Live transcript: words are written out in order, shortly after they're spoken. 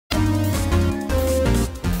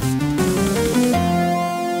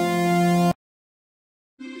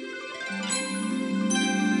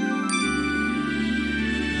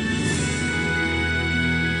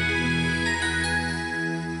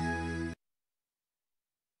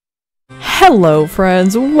Hello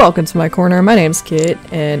friends, welcome to my corner. My name's Kit,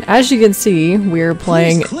 and as you can see, we're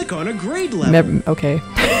playing... Please click on a grade level. Okay.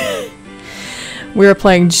 We're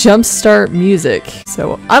playing Jumpstart music,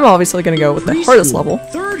 so I'm obviously going to go with the hardest level.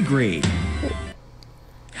 Third grade.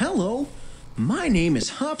 Hello, my name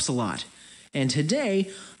is Hopsalot, and today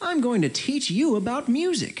I'm going to teach you about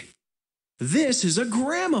music. This is a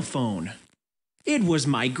gramophone. It was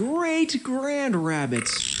my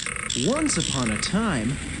great-grand-rabbit's. Once upon a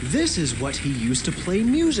time, this is what he used to play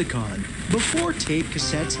music on, before tape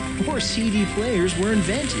cassettes or CD players were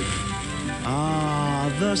invented. Ah,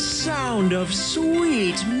 the sound of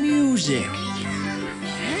sweet music.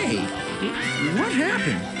 Hey, what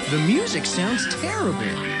happened? The music sounds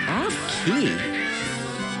terrible. Off key.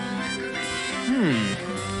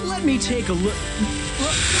 Let me take a look.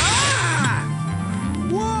 Ah!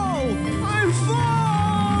 Whoa! I'm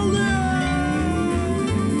falling!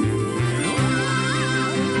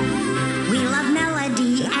 We love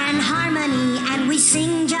melody and harmony, and we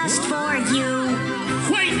sing just for you.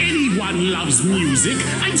 Why anyone loves music,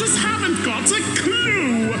 I just haven't got a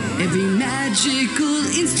clue. Every magical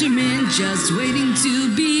instrument just waiting to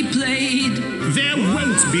be played. There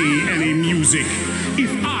won't be any music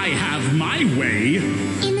if I have my way.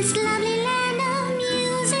 In this lovely land of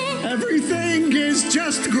music, Everything is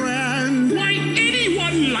just grand. Why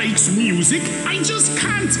anyone likes music, I just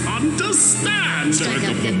can't understand. Strike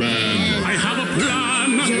up the band. I have a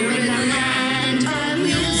plan. You're in the land of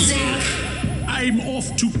music. I'm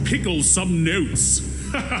off to pickle some notes.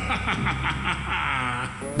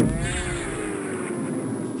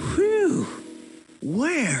 Whew!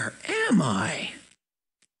 Where am I?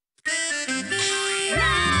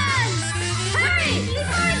 Run! Hurry!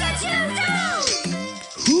 Before I get you!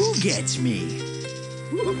 Who gets me?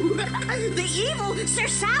 The evil Sir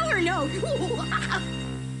Sournote!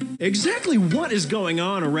 Exactly what is going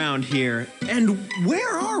on around here, and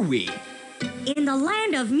where are we? In the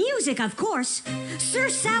land of music, of course. Sir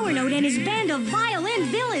Sournote and his band of violin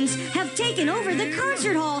villains have taken over the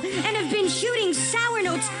concert hall and have been shooting sour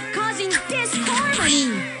notes, causing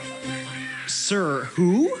disharmony. Sir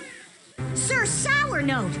who? Sir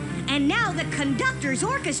Sournote. And now the conductor's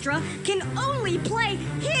orchestra can only play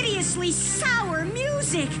hideously sour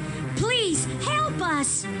music. Please help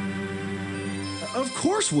us. Of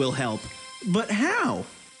course we'll help, but how?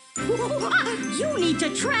 You need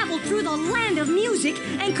to travel through the land of music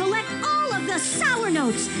and collect all of the sour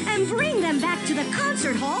notes and bring them back to the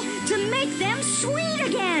concert hall to make them sweet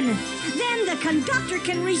again. Then the conductor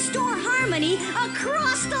can restore harmony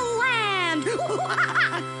across the land.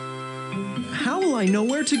 How will I know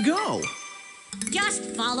where to go? Just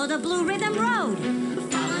follow the Blue Rhythm Road.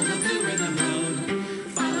 Follow the blue rhythm road.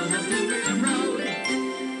 Follow the blue rhythm road.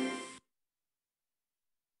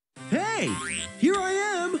 Hey, here I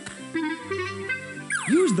am!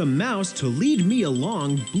 Use the mouse to lead me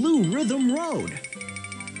along Blue Rhythm Road.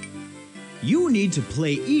 You need to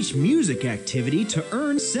play each music activity to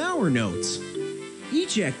earn sour notes.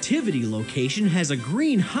 Each activity location has a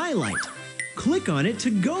green highlight. Click on it to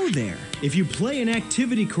go there. If you play an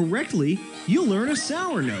activity correctly, you'll earn a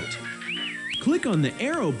sour note. Click on the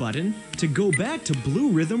arrow button to go back to Blue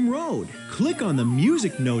Rhythm Road. Click on the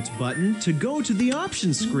Music Notes button to go to the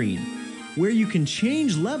options screen, where you can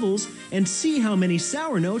change levels and see how many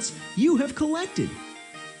sour notes you have collected.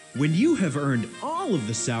 When you have earned all of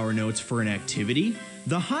the sour notes for an activity,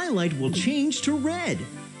 the highlight will change to red.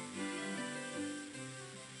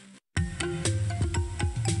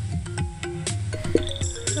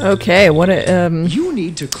 Okay, what You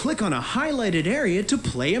need to click on a highlighted area to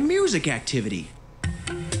play a music activity.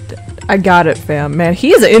 I got it, fam. Man, he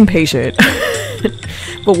is impatient.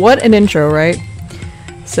 But what an intro, right?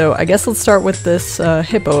 So I guess let's start with this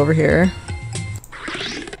hippo over here.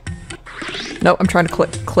 Nope, I'm trying to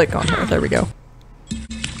click on her. There we go.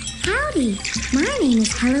 Howdy, my name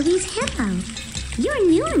is Heloise Hippo. You're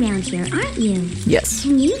new around here, aren't you? Yes.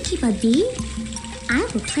 Can you keep a beat? I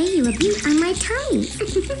will play you a beat on my tummy.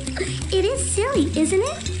 It is silly, isn't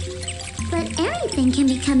it? But everything can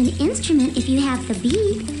become an instrument if you have the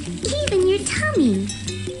beat, even your tummy.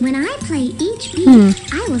 When I play each beat,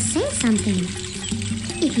 I will say something.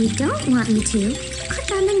 If you don't want me to, click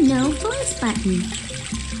on the No Voice button.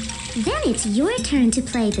 Then it's your turn to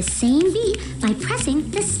play the same beat by pressing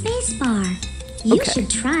the space bar. You Okay. should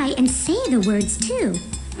try and say the words too.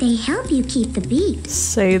 They help you keep the beat.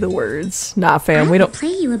 Say the words. Nah, fam, we I will don't...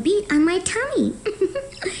 play you a beat on my tummy.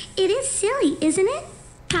 It is silly, isn't it?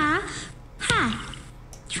 Ha, ha.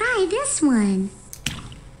 Try this one.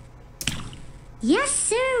 Yes,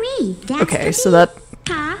 sirree. That's Okay, the so beat. that...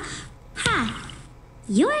 Ha, ha.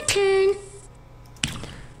 Your turn.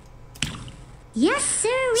 Yes,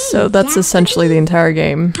 sir. So that's essentially the entire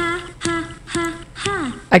game. Ha, ha, ha,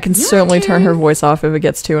 ha. I can certainly turn her voice off if it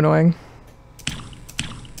gets too annoying.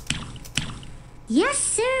 Yes,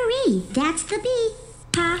 sirree. That's the beat.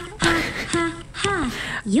 Ha, ha, ha, ha.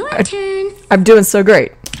 Your turn. I'm doing so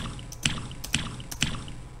great.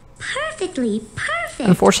 Perfectly perfect.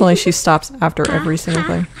 Unfortunately, she stops after every single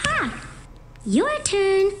thing. Ha. Your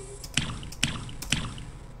turn.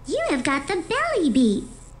 You have got the belly beat.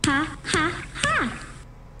 Ha, ha, ha.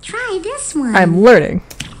 Try this one. I'm learning.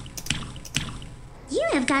 You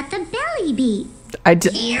have got the belly beat. I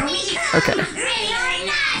did. Here we come. Okay. Ready or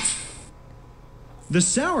not. The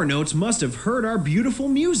sour notes must have heard our beautiful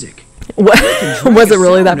music. What? drag Was a it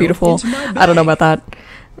really sour that note beautiful? into my I don't know bag. about that.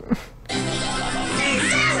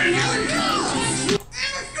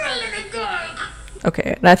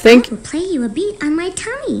 Okay, and I think I'll play you a beat on my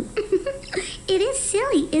tummy. It is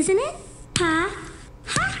silly, isn't it? Ha,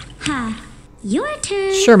 ha, ha. Your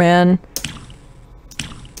turn. sure, man.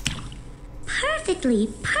 Perfectly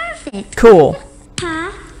perfect. Cool.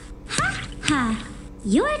 Ha, ha, ha.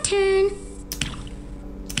 Your turn.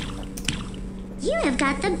 You have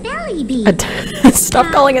got the belly beat.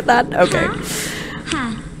 Stop calling it that. Okay.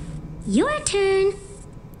 Ha. Your turn.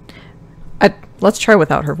 Let's try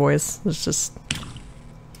without her voice. Let's just.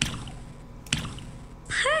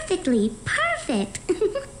 Perfectly perfect.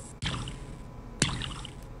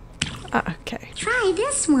 Okay. Try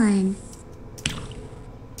this one.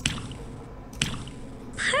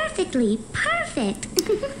 Perfectly perfect.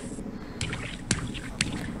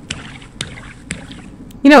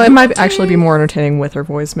 You know, it might actually be more entertaining with her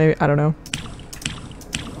voice. Maybe, I don't know.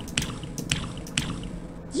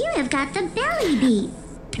 You have got the belly beat.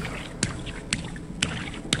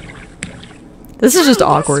 This is just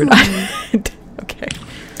Try this awkward. one. Okay.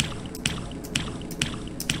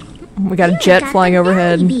 We got a You jet got flying the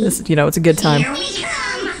overhead. belly This, you know, it's a good time. Here we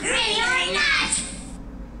come. Ready or not.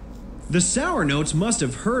 The sour notes must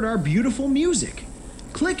have heard our beautiful music.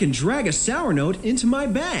 Click and drag a sour note into my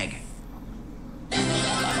bag. Sir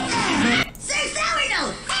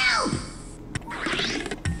Sourdough, help!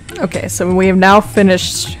 Okay, so we have now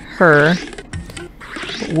finished her,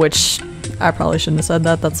 which I probably shouldn't have said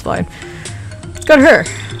that. That's fine. Let's go to her.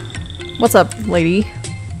 What's up, lady?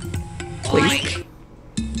 Please.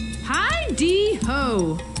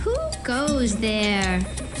 Hi-dee-ho! Who goes there?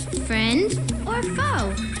 Friend or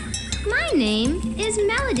foe? My name is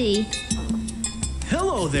Melody.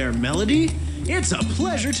 Hello there, Melody. It's a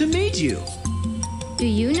pleasure to meet you. Do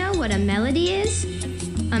you know what a melody is?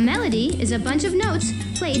 A melody is a bunch of notes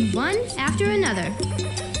played one after another.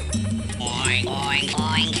 Oink, oink,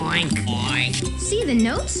 oink, oink, oink. See the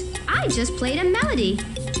notes? I just played a melody.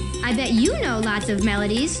 I bet you know lots of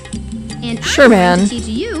melodies. And Sure, I'm man. going to teach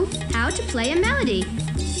you how to play a melody.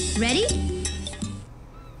 Ready?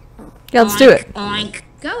 Yeah, let's do it. Oink,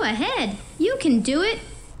 Go ahead. You can do it.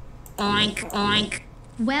 oink, oink,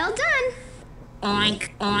 Well done. oink,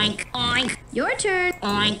 oink, oink, Your turn.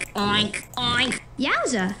 oink, oink, oink,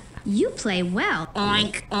 Yowza, you play well.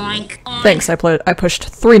 oink, oink, oink, Thanks, I pushed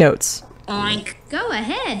 3 notes. oink, Go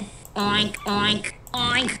ahead. oink, oink,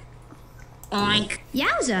 oink, oink,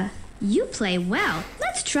 Yowza, you play well.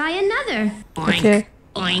 Let's try another. oink, Okay.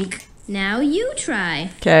 oink, Now you try.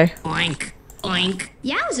 Okay. oink, oink,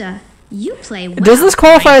 Yowza, you play well. Does this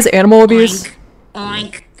qualify as animal abuse?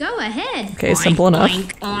 oink, Go ahead. Okay, simple enough.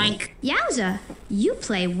 oink, oink, Yowza, you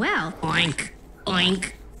play well. oink,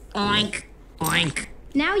 oink, oink, oink,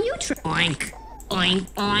 Now you try. oink, oink,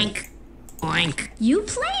 oink, oink. You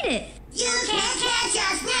played it. You can't catch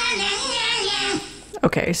us, na na na na.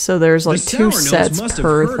 Okay, so there's like The 2 sour notes sets must have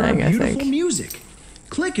per heard our thing, I beautiful think. music.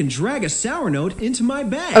 Click and drag a sour note into my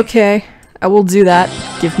bag. Okay, I will do that.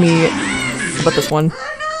 Give me... How about this one?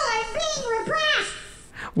 Oh no, I'm being repressed.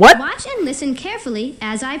 What? Watch and listen carefully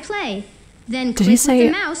as I play. Then Did click he with say-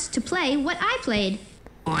 the mouse to play what I played.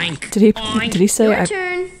 Oink, Did he say Your I...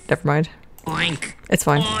 turn. Never mind. oink, It's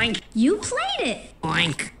fine. oink, You played it.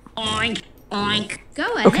 oink, oink, oink, Go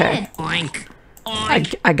Okay. ahead. oink,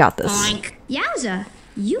 oink, I got this. oink, Yowza,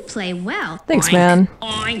 you play well. Thanks, oink, man.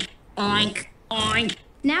 Oink, oink, oink,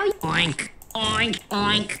 Now, oink, oink,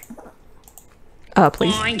 oink,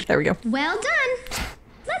 Please. Oink. There we go. well done.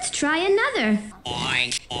 Let's try another.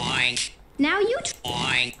 oink, oink, Now you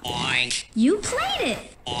oink, oink, you played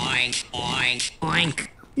it. oink, oink, oink,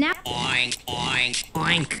 Now, oink, oink,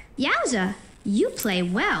 oink, Yowza, you play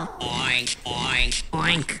well. oink, oink,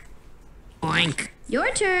 oink, oink,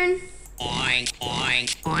 Your turn. oink,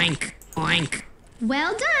 oink, oink, oink.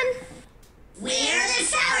 Well done. We're the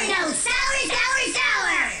sourdough, sour, sour,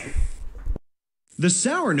 sour. The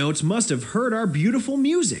sour notes must have heard our beautiful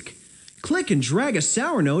music. Click and drag a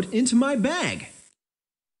sour note into my bag.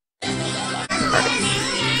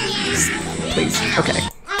 Please. Okay.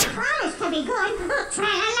 I promise to be good.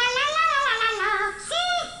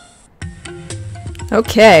 See?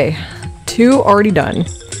 Okay. 2 already done.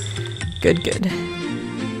 Good, good.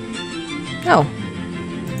 Oh.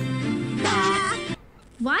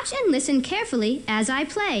 Watch and listen carefully as I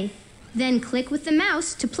play. Then click with the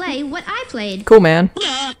mouse to play what I played. Cool, man.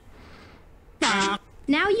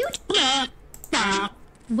 Now you...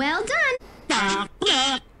 Well done.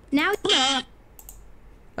 Now...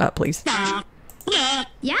 Please.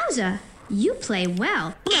 Yowza, you play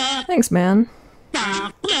well. Thanks, man.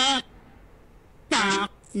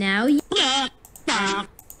 Now you...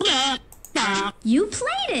 You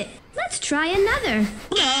played it. Let's try another.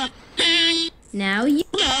 Now you...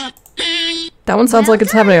 That one sounds like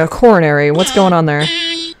it's having a coronary. What's going on there?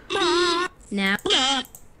 Now...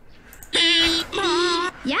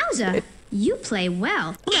 Yowza, you play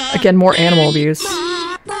well. Again, more animal abuse.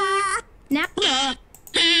 Now...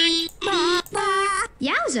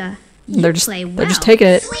 Yowza, They're well. just taking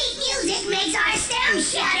it. Sweet music makes our stem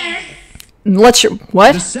shudder. Let's your...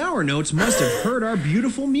 What? The sour notes must have heard our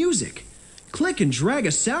beautiful music. Click and drag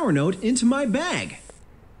a sour note into my bag.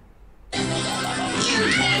 Sir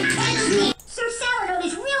Sourdough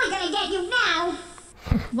is really gonna get you now.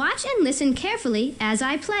 Watch and listen carefully as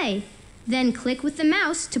I play. Then click with the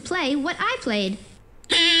mouse to play what I played.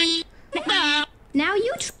 Now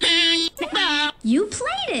you... You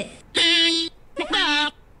played it.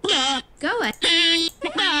 Go ahead.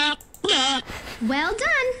 Well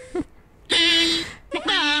done.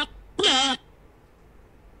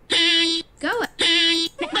 Go ahead.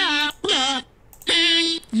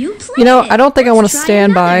 You played You know, it. I don't think I want to Let's try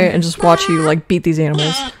stand by another. and just watch you, like, beat these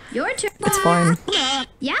animals. Your turn. It's fine.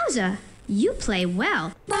 Yowza, you play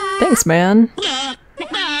well. Thanks, man. Go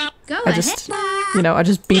I ahead. just... You know, I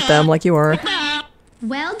just beat them like you are.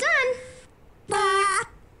 Well done.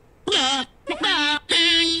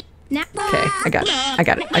 Now, Okay, I got it. I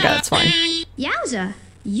got it. It's fine. Yowza,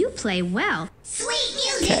 you play well. Sweet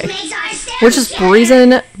music Okay. makes our stem We're just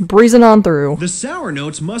shudder. breezing on through. The sour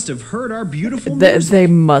notes must have heard our beautiful music. They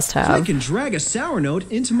must have Click and drag a sour note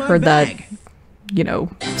into my heard that, bag. you know,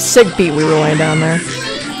 sick beat we were laying down there.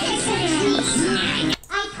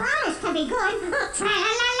 I promise to be good.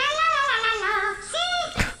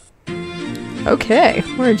 See? Okay,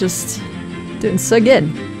 we're just doing so good.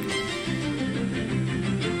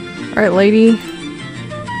 Alright, lady.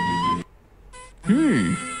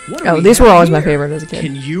 What do Oh, we these were have always my here? favorite as a kid.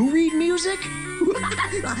 Can you read music?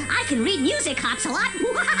 I can read music, Hopsalot.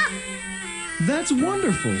 That's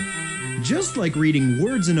wonderful. Just like reading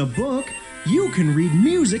words in a book, you can read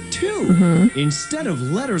music too. Mm-hmm. Instead of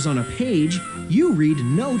letters on a page, you read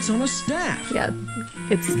notes on a staff. Yeah,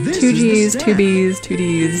 it's This 2 is the G's, staff. 2 B's, 2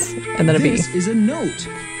 D's, and then a B. This is a note.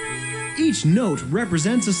 Each note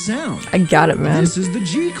represents a sound. I got it, man. This is the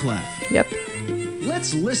G clef. Yep.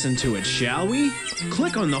 Let's listen to it, shall we?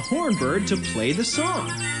 Click on the hornbird to play the song.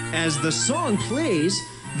 As the song plays,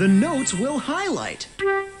 the notes will highlight.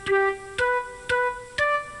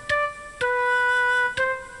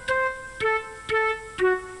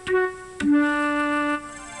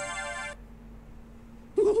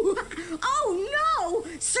 Oh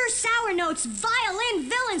no! Sir Sournote's violin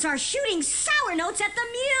villains are shooting sour notes at the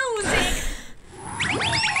music!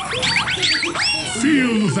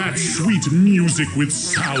 Feel that sweet music with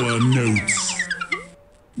sour notes.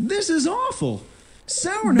 This is awful.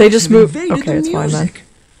 Sour notes They just have move- invaded okay, the it's fine then. music.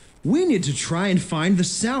 We need to try and find the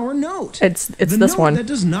sour note. It's the this note one. that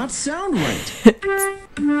does not sound right.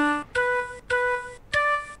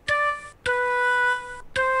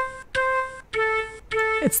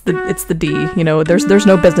 It's the D. You know, there's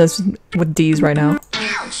no business with D's right now.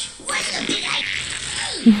 Ouch! What the did I...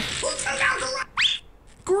 Who turned out the light?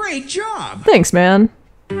 Great job. Thanks, man.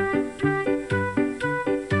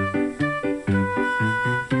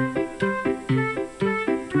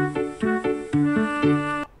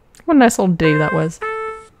 What a nice little ditty that was.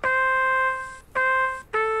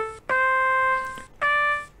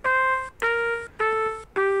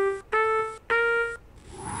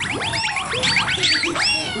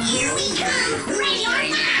 Here we come, ready or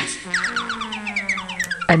not!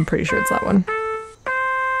 I'm pretty sure it's that one.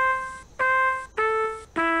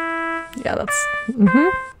 Yeah, that's...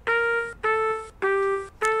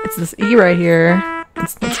 It's this E right here.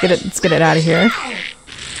 Let's get it out of here. Oh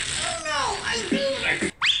no, I beat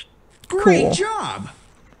it! Great Cool. job.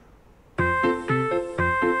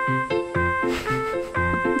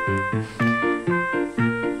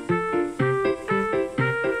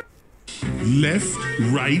 Left,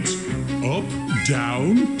 right, up,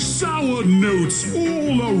 down, sour notes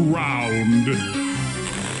all around.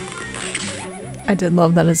 I did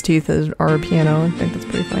love that his teeth are a piano. I think that's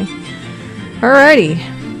pretty funny. Alrighty.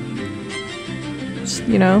 Just,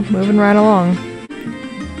 you know, moving right along.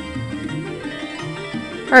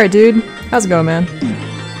 Alright, dude. How's it going, man?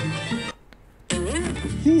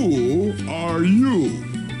 Who are you?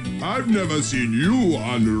 I've never seen you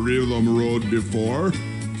on the Rhythm Road before.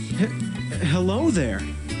 Hello there.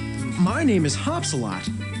 My name is Hopsalot.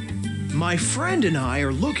 My friend and I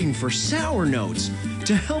are looking for sour notes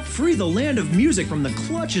to help free the land of music from the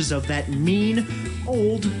clutches of that mean,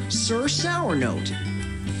 old Sir Sour Note.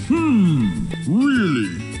 Really?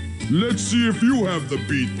 Let's see if you have the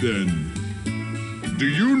beat then. Do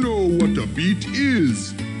you know what a beat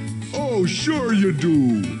is? Oh, sure you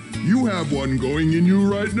do. You have one going in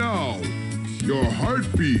you right now. Your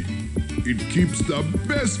heartbeat. It keeps the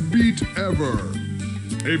best beat ever.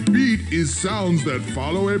 A beat is sounds that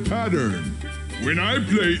follow a pattern. When I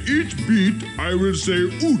play each beat, I will say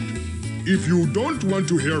oot. If you don't want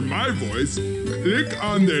to hear my voice, click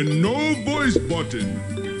on the no voice button.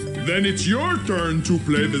 Then it's your turn to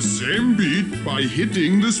play the same beat by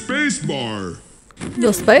hitting the space bar.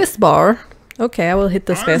 The space bar? Okay, I will hit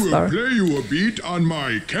the space bar. I will play you a beat on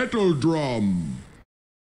my kettle drum.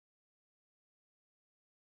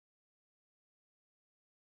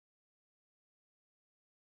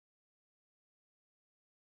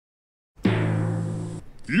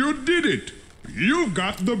 You did it! You've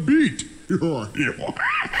got the beat!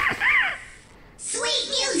 Sweet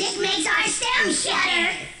music makes our stem shudder.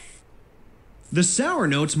 The sour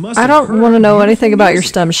notes must I have don't heard want to know beautiful anything about your music.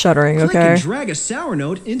 stem shuddering, Click okay? and drag a sour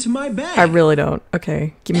note into my bag. I really don't.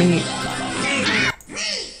 Okay, give me...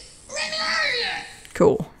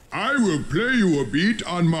 Cool. I will play you a beat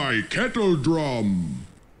on my kettle drum.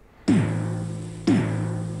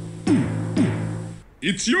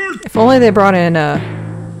 It's your If only they brought in,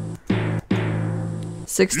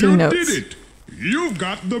 16 You notes. did it! You've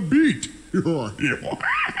got the beat!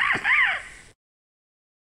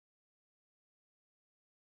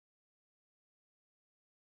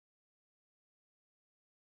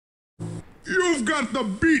 You've got the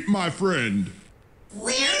beat, my friend!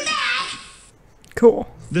 We're back. Cool.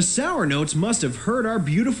 The sour notes must have heard our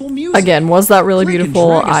beautiful music. Again, was that really Click and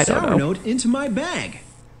beautiful? drag a I sour don't know. note into my bag.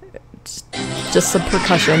 Just some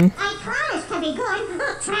percussion. I promise to be good.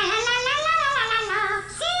 Tra-la-la-la-la-la.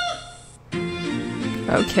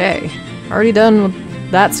 See? Okay. Already done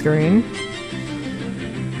with that screen.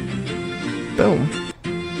 Boom.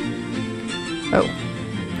 Oh.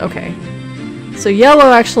 Okay. So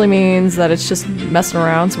yellow actually means that it's just messing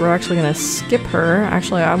around, so we're actually gonna skip her.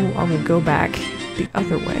 Actually, I will go back the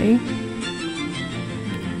other way.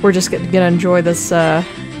 We're just gonna enjoy this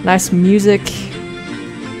nice music.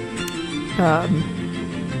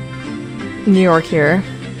 New York here.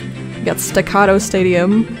 We got Staccato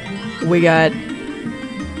Stadium. We got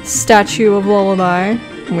Statue of Lullaby.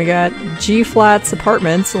 And we got G-Flat's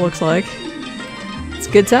Apartments, it looks like. It's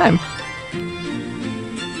a good time.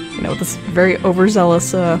 You know, with this very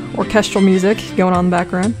overzealous orchestral music going on in the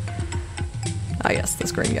background. Ah yes,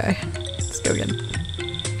 this green guy. Let's go again.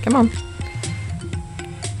 Come on.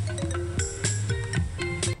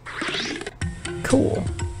 Cool.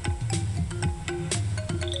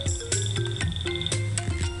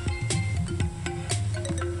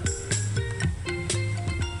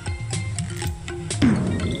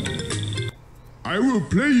 I will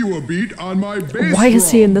play you a beat on my bass Why is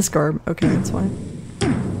he drum. in this garb? Okay, that's fine.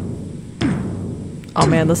 Oh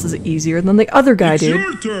man, this is easier than the other guy, It's dude.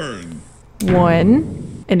 your turn!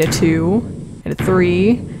 1, and a 2, and a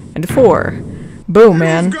 3, and a 4. Boom,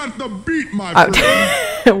 man. You've got the beat, my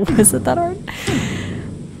friend! Was it that hard?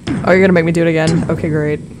 Oh, you're gonna make me do it again? Okay,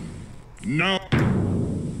 great. No,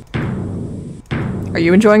 Are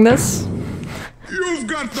you enjoying this? you've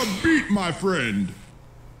got the beat, my friend!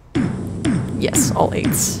 Yes, all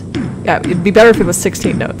 8s. Yeah, it'd be better if it was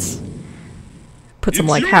 16 notes. Put some,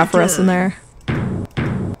 It's like, your half rests in turn. there.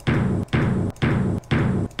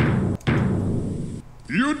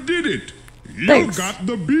 You did it! You've Thanks. got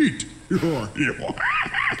the beat!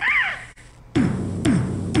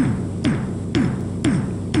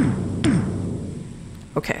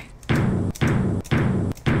 Okay.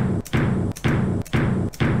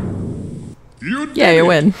 You did Yeah, you it.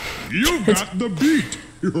 win. You got the beat!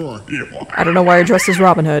 I don't know why you're dressed as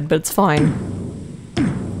Robin Hood, but it's fine.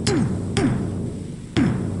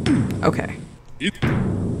 Okay.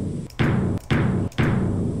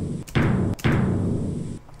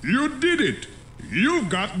 You did it! You've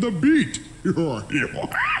got the beat!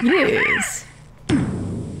 Yes.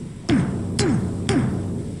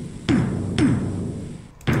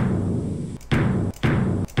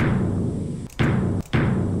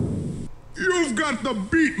 got the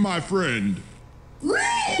beat, my friend.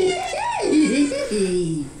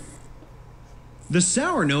 The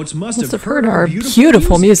sour notes must Must have have heard our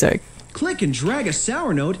beautiful music. Click and drag a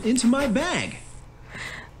sour note into my bag.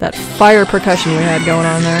 That fire percussion we had going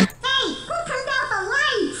on there. Hey, who turned out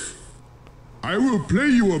the lights? I will play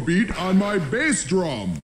you a beat on my bass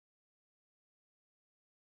drum.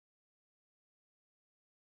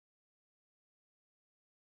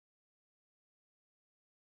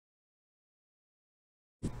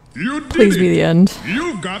 You did Please be it. the end.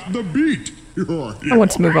 You got the beat. I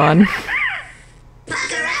want to move on.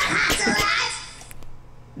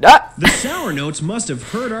 Ah! The sour notes must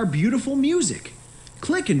have heard our beautiful music.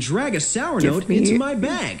 Click and drag a sour Give note me- into my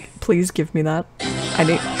bag. Please give me that. I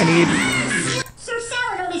need. Sir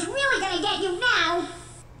Sourdough is really gonna get you now.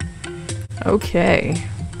 Okay.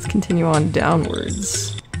 Let's continue on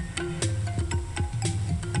downwards.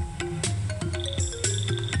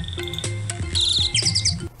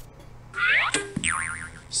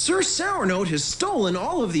 Sir Sournote has stolen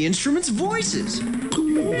all of the instrument's voices.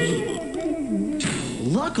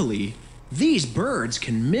 Luckily, these birds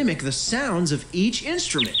can mimic the sounds of each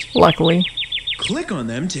instrument. Luckily. Click on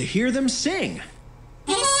them to hear them sing.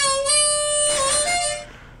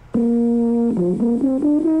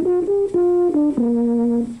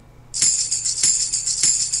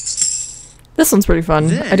 This one's pretty fun.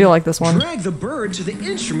 Then I do like this one. Drag the bird to the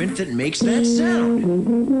instrument that makes that sound.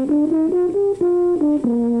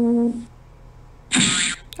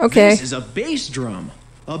 Okay. This is a bass drum.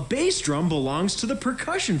 A bass drum belongs to the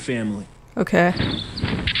percussion family. Okay.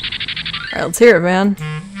 Alright, let's hear it, man.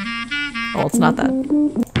 Oh, it's not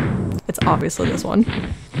that. It's obviously this one.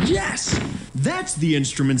 Yes, that's the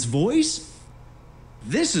instrument's voice.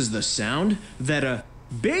 This is the sound that a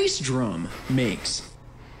bass drum makes.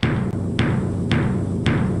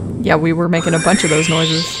 Yeah, we were making a bunch of those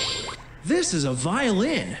noises. This is a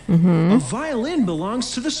violin. A violin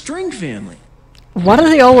belongs to the string family. Why do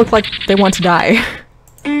they all look like they want to die?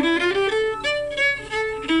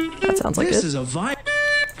 That sounds like This it. is a violin.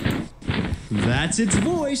 That's its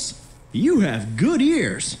voice. You have good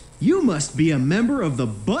ears. You must be a member of the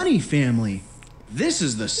bunny family. This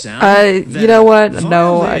is the sound that You know what? a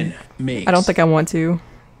No, violin makes. I don't think I want to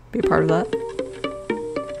be a part of that.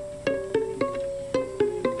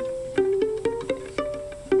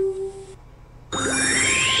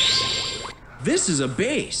 This is a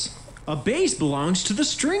bass. A bass belongs to the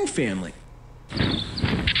string family.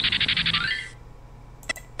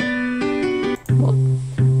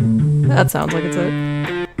 That sounds like it's it.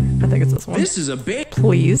 I think it's this one. This is a bass.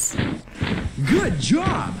 Please. Good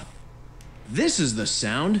job. This is the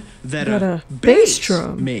sound that That a a bass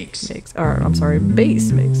drum makes. Or, I'm sorry,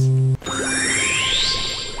 bass makes.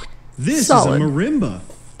 This Solid. is a marimba.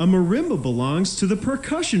 A marimba belongs to the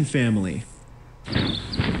percussion family.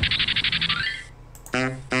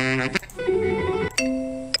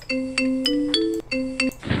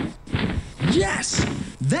 Yes,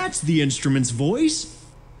 that's the instrument's voice.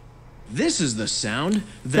 This is the sound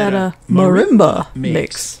that, That a marimba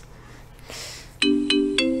makes.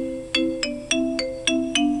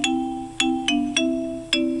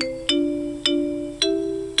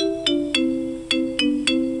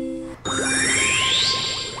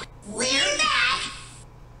 We're back.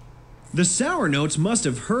 The sour notes must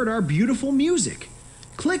have heard our beautiful music.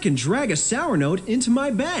 Click and drag a sour note into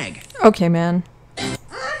my bag. Okay, man. Oh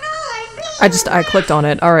no, I clicked on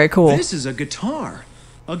it. Alright, cool. This is a guitar.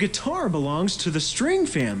 A guitar belongs to the string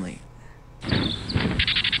family.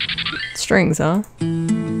 Strings, huh?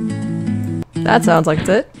 That sounds like it's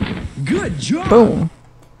it. Good job. Boom.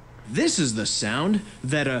 This is the sound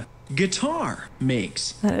that a guitar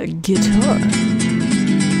makes. A guitar.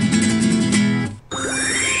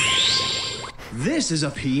 This is a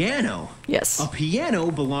piano. Yes. A piano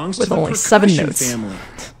belongs With to the only 7 percussion notes. family.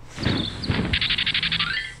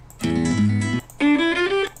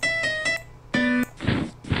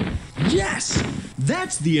 Yes,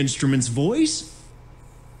 that's the instrument's voice.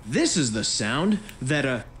 This is the sound that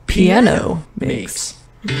a Piano makes.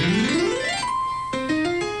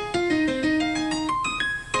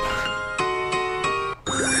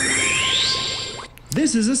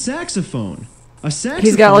 This is a saxophone. A saxophone.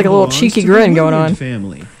 He's got like a little belongs cheeky to the grin going woodwind on.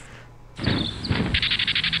 Family.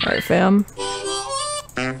 Alright, fam.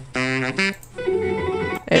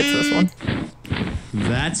 It's this one.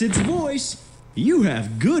 That's its voice. You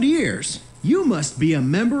have good ears. You must be a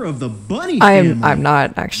member of the bunny I'm family.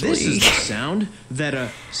 not actually. This is the sound that a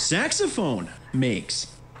saxophone makes.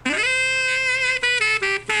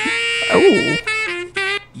 Oh.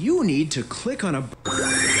 You need to click on a.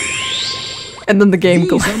 And then the game These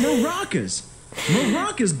goes. are maracas.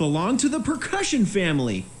 Maracas belong to the percussion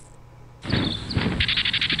family.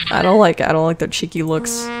 I don't like their cheeky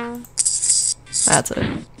looks. That's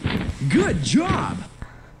it. Good job.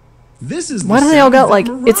 This is Why the do they all sound got that like,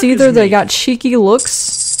 it's maracas either they make. got cheeky looks,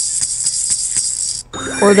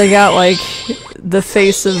 or they got like the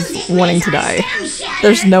face of wanting to die.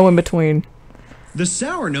 There's no in between. The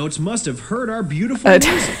sour notes must have heard our beautiful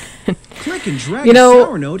music. Click and drag You know- a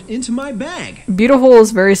sour note into my bag. Beautiful is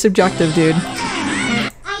very subjective, dude. I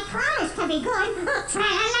promise to be good. See?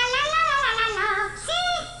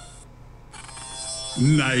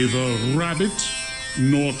 Neither rabbit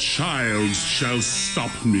nor child shall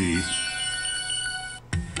stop me.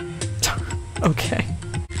 Okay.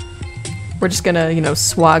 We're just gonna, you know,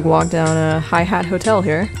 swag walk down a hi-hat hotel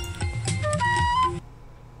here.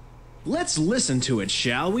 Let's listen to it,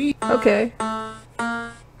 shall we? Okay.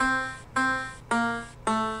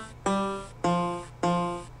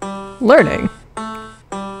 Learning.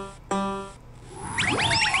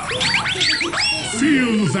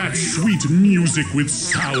 Feel that sweet music with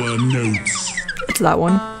sour notes. It's that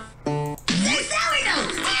one.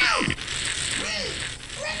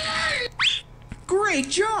 Great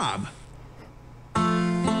job.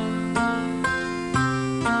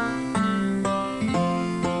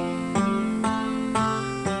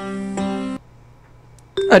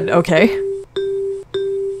 Okay.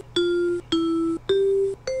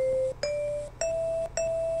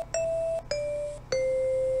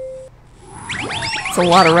 It's a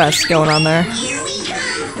lot of rest going on there.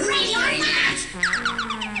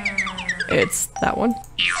 It's that one.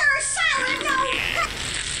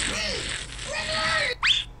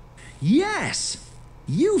 Yes!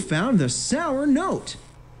 You found the sour note.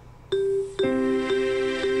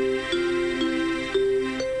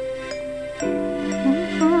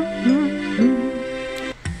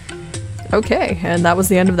 Okay, and that was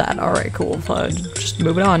the end of that. Alright, cool. Just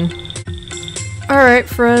moving on. Alright,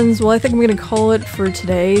 friends. Well, I think I'm gonna call it for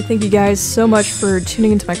today. Thank you guys so much for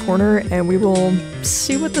tuning into my corner, and we will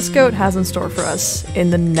see what this goat has in store for us in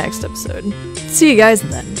the next episode. See you guys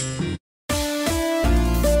then.